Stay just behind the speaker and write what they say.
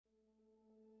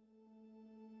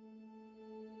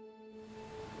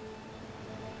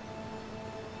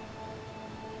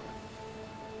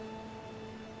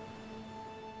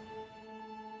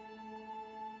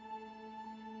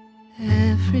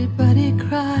Everybody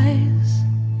cries,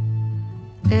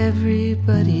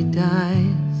 everybody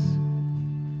dies.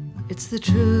 It's the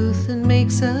truth that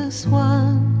makes us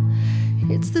one.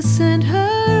 It's the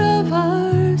center of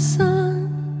our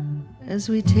sun. As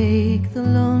we take the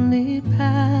lonely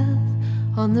path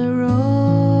on the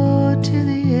road to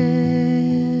the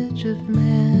edge of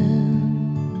man.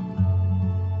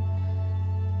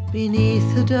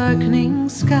 Beneath the darkening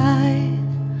sky,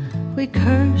 we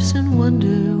curse and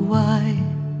wonder why.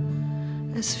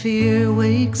 As fear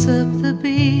wakes up the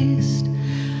beast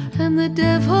and the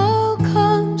devil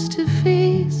comes to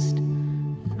feast,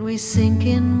 and we sink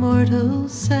in mortal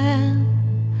sand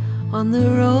on the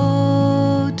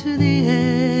road to the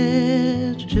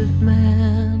edge of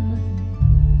man.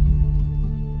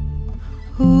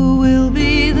 Who will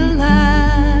be the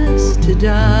last to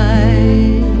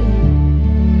die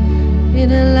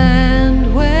in a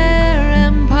land where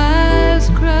empires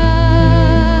cry?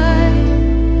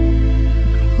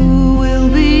 Who will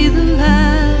be the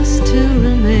last to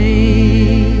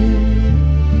remain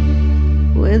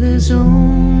where there's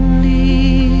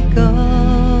only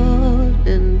God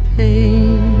and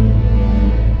pain?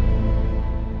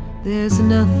 There's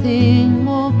nothing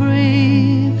more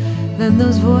brave than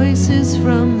those voices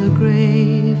from the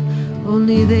grave.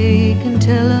 Only they can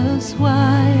tell us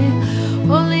why.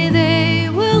 Only they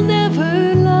will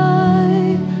never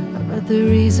lie about the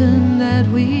reason that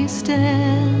we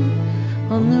stand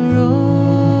on the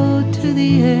road to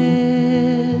the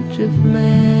edge of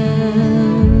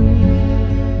man.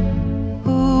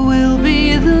 Who will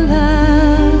be the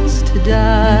last to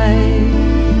die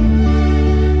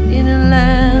in a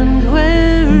land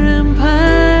where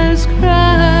empires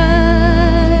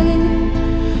cry?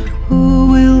 Who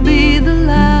will be the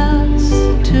last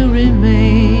to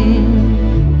remain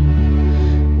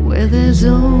where there's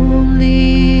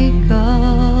only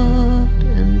God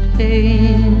and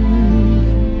pain?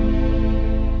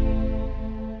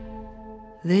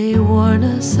 They warn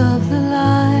us of the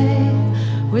lie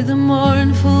with a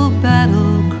mournful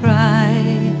battle cry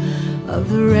of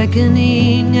the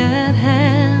reckoning at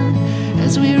hand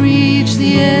as we reach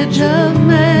the edge of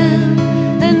man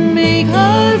and make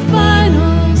our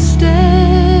final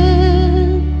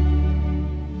stand.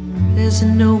 There's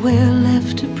nowhere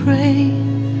left to pray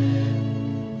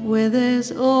where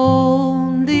there's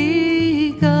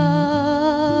only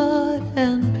God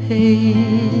and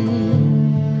pain.